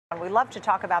We love to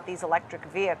talk about these electric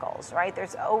vehicles, right?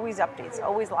 There's always updates,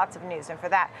 always lots of news. And for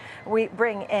that, we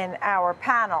bring in our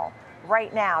panel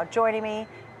right now. Joining me,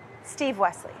 Steve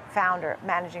Wesley, founder,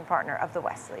 managing partner of the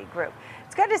Wesley Group.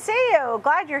 It's good to see you.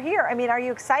 Glad you're here. I mean, are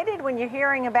you excited when you're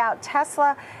hearing about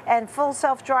Tesla and full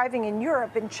self-driving in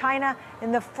Europe and China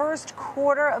in the first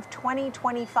quarter of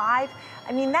 2025?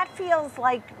 I mean, that feels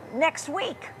like next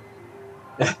week.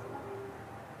 It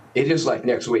is like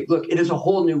next week. Look, it is a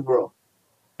whole new world.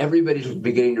 Everybody's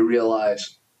beginning to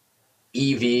realize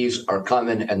EVs are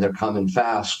coming, and they're coming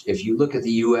fast. If you look at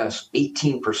the US,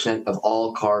 18% of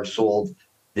all cars sold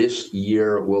this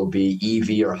year will be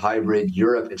EV or hybrid.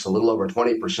 Europe, it's a little over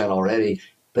 20% already.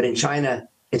 But in China,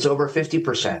 it's over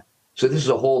 50%. So this is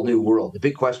a whole new world. The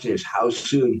big question is, how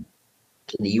soon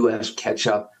can the US catch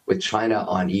up with China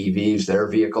on EVs? Their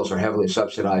vehicles are heavily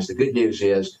subsidized. The good news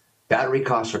is battery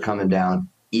costs are coming down.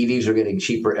 EVs are getting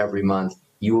cheaper every month.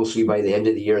 You will see by the end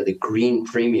of the year, the green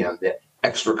premium, the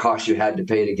extra cost you had to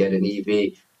pay to get an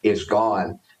EV is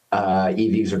gone.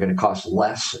 EVs are going to cost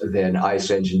less than ICE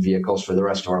engine vehicles for the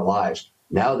rest of our lives.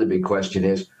 Now the big question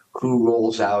is, who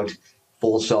rolls out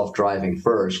full self-driving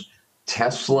first?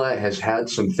 Tesla has had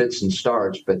some fits and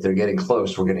starts, but they're getting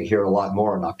close. We're going to hear a lot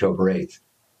more on October 8th.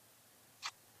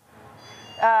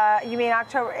 You mean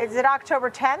October? Is it October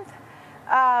 10th?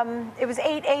 It was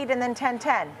 8/8 and then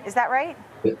 10/10. Is that right?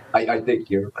 I think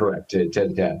you're correct.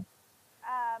 10/10.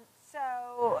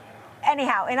 So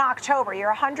anyhow, in October,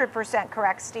 you're 100%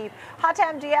 correct, Steve.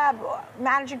 Hatem Diab,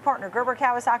 managing partner, Gerber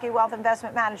Kawasaki Wealth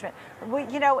Investment Management.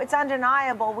 It's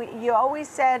undeniable. You always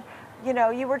said,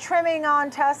 you were trimming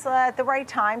on Tesla at the right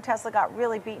time. Tesla got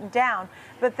really beaten down.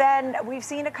 But then we've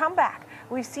seen a comeback.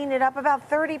 We've seen it up about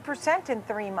 30% in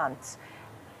 3 months.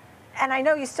 And I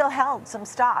know you still held some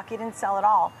stock. You didn't sell it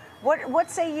all.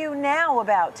 What say you now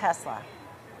about Tesla?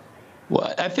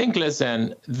 Well, I think,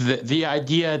 listen, the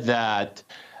idea that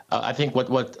I think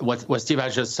what Steve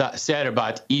has just said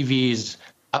about EVs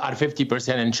are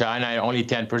 50% in China and only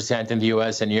 10% in the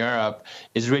US and Europe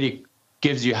is really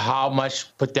gives you how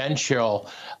much potential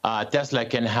Tesla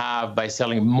can have by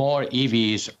selling more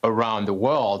EVs around the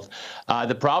world.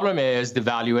 The problem is the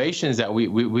valuations that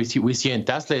we see in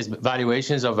Tesla is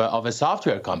valuations of a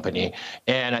software company.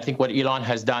 And I think what Elon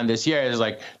has done this year is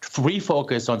like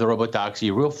refocus on the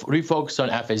Robotaxi, refocus on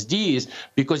FSDs,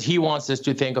 because he wants us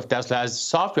to think of Tesla as a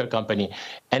software company.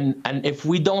 And if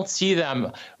we don't see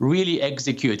them really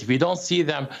execute, if we don't see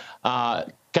them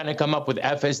kind of come up with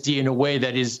FSD in a way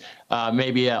that is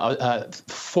maybe a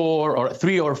 4 or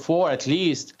 3 or 4 at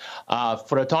least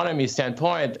for autonomy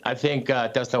standpoint, I think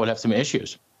Tesla will have some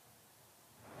issues.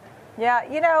 Yeah,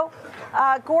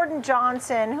 Gordon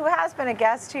Johnson, who has been a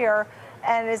guest here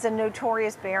and is a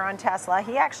notorious bear on Tesla,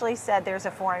 he actually said there's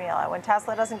a formula. When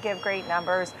Tesla doesn't give great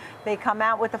numbers, they come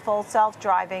out with the full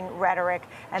self-driving rhetoric,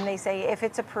 and they say if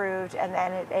it's approved, and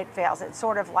then it fails. It's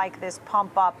sort of like this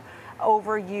pump-up,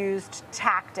 overused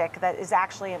tactic that is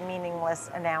actually a meaningless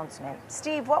announcement.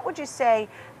 Steve, what would you say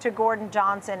to Gordon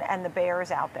Johnson and the bears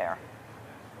out there?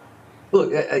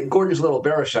 Look, Gordon's a little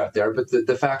bearish out there, but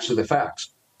the facts are the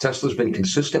facts. Tesla's been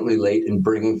consistently late in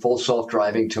bringing full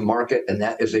self-driving to market, and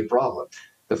that is a problem.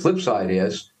 The flip side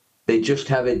is they just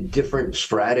have a different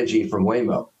strategy from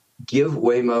Waymo. Give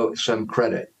Waymo some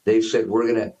credit. They've said, we're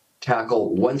going to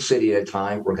tackle one city at a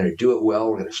time. We're going to do it well.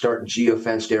 We're going to start in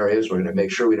geo-fenced areas. We're going to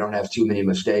make sure we don't have too many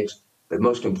mistakes. But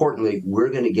most importantly, we're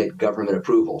going to get government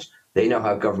approvals. They now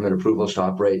have government approvals to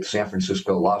operate San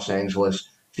Francisco, Los Angeles,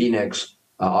 Phoenix,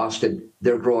 Austin.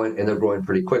 They're growing, and they're growing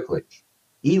pretty quickly.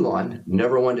 Elon,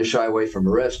 never one to shy away from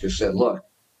a risk, has said, look,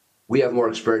 we have more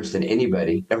experience than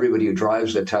anybody. Everybody who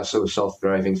drives a Tesla with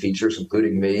self-driving features,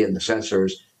 including me and the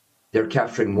sensors, they're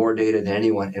capturing more data than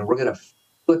anyone. And we're going to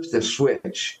flip the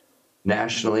switch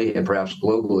nationally and perhaps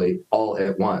globally all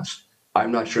at once.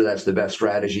 I'm not sure that's the best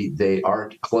strategy. They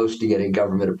aren't close to getting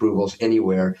government approvals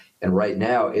anywhere. And right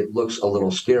now it looks a little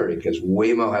scary because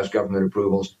Waymo has government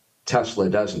approvals,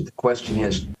 Tesla doesn't. The question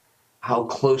is, how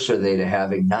close are they to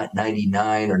having not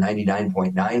 99 or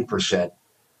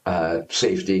 99.9%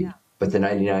 safety, but the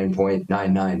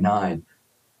 99.999?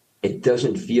 It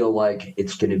doesn't feel like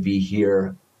it's going to be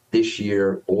here this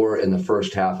year or in the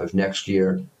first half of next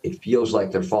year. It feels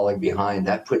like they're falling behind.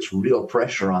 That puts real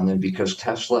pressure on them because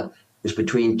Tesla is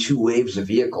between 2 waves of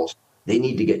vehicles. They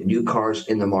need to get new cars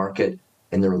in the market,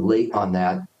 and they're late on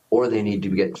that, or they need to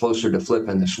get closer to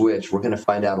flipping the switch. We're going to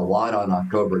find out a lot on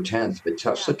October 10th, but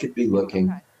Tesla could be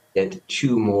looking at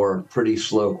 2 more pretty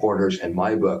slow quarters in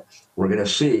my book. We're going to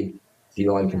see if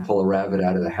Elon can pull a rabbit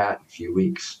out of the hat in a few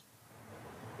weeks.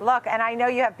 Look, and I know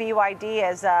you have BYD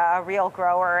as a real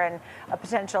grower and a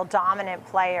potential dominant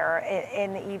player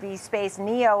in the EV space.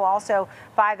 NIO also,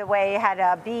 by the way, had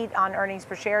a beat on earnings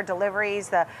per share deliveries.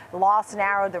 The loss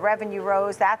narrowed, the revenue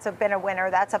rose. That's been a winner.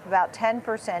 That's up about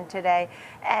 10% today.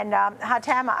 And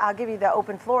Hatem, I'll give you the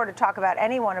open floor to talk about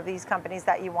any one of these companies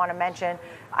that you want to mention.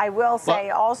 I will say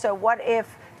also, what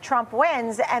if Trump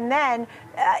wins and then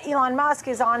Elon Musk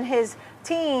is on his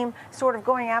team sort of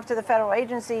going after the federal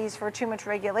agencies for too much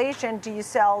regulation? Do you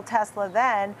sell Tesla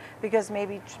then because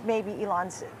maybe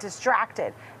Elon's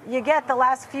distracted? You get the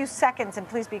last few seconds, and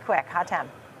please be quick. Hatem.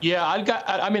 Yeah,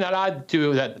 I'll add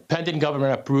to that pending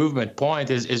government approval point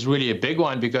is really a big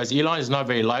one because Elon is not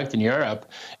very liked in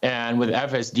Europe, and with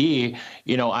FSD,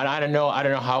 I don't know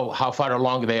how far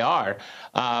along they are,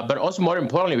 but also more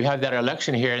importantly, we have that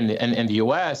election here in the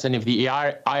U.S., and if the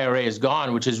IRA is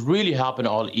gone, which is really helping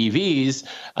all EVs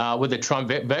with the Trump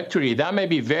victory, that may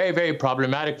be very, very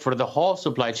problematic for the whole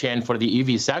supply chain for the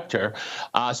EV sector.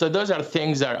 So those are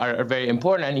things that are very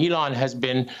important, and Elon has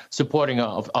been supporting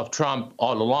of Trump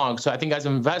all along. So I think as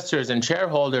investors and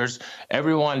shareholders,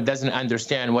 everyone doesn't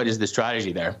understand what is the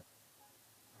strategy there.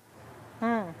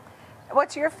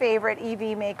 What's your favorite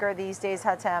EV maker these days,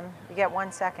 Hatem? You get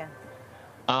 1 second.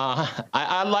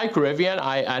 I like Rivian.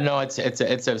 I know it's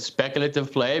a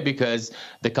speculative play because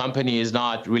the company is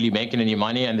not really making any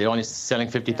money and they're only selling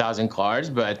 50,000 cars,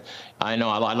 but I know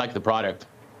I like the product.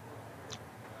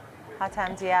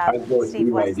 Hatem Diab, Steve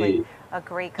Wesley, a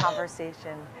great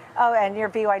conversation. Oh, and your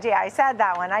BYD. I said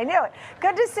that one. I knew it.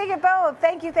 Good to see you both.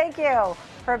 Thank you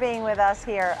for being with us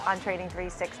here on Trading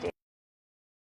 360.